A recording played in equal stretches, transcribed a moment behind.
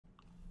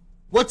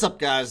What's up,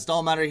 guys?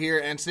 Matter here,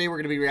 and today we're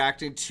going to be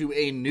reacting to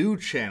a new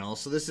channel.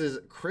 So this is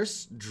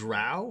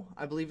Chrisdrau,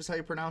 I believe is how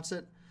you pronounce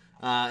it.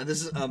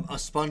 This is a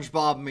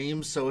SpongeBob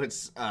meme, so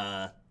it's,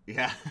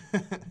 yeah.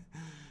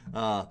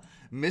 Mr.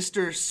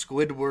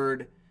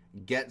 Squidward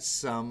gets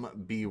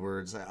some B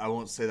words. I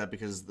won't say that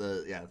because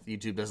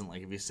YouTube doesn't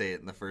like if you say it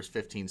in the first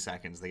 15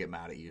 seconds, they get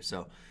mad at you.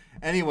 So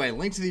anyway,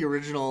 link to the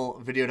original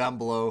video down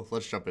below.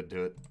 Let's jump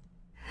into it.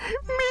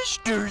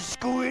 Mr.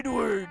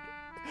 Squidward,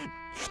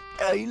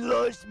 I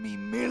lost me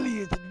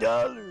millions of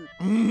dollars.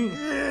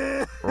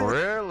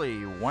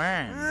 Really?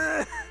 When?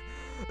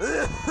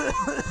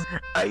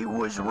 I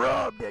was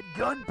robbed at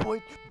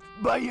gunpoint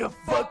by a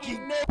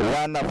fucking...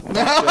 When the fuck did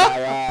I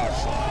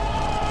ask?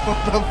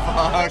 What the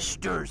fuck?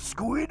 Mr.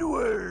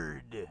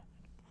 Squidward,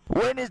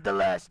 when is the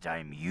last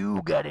time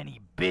you got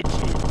any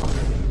bitches?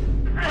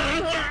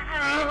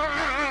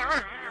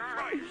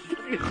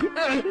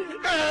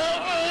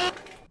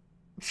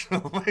 Who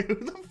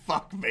the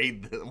fuck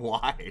made this?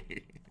 Why?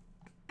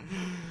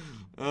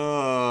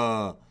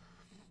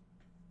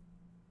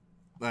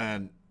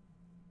 Man,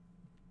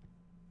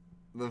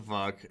 the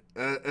fuck?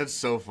 It's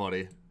so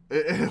funny.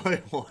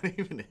 Like, what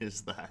even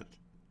is that?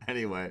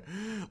 Anyway,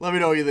 let me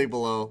know what you think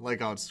below. Like,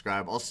 comment,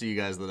 subscribe. I'll see you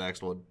guys in the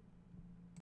next one.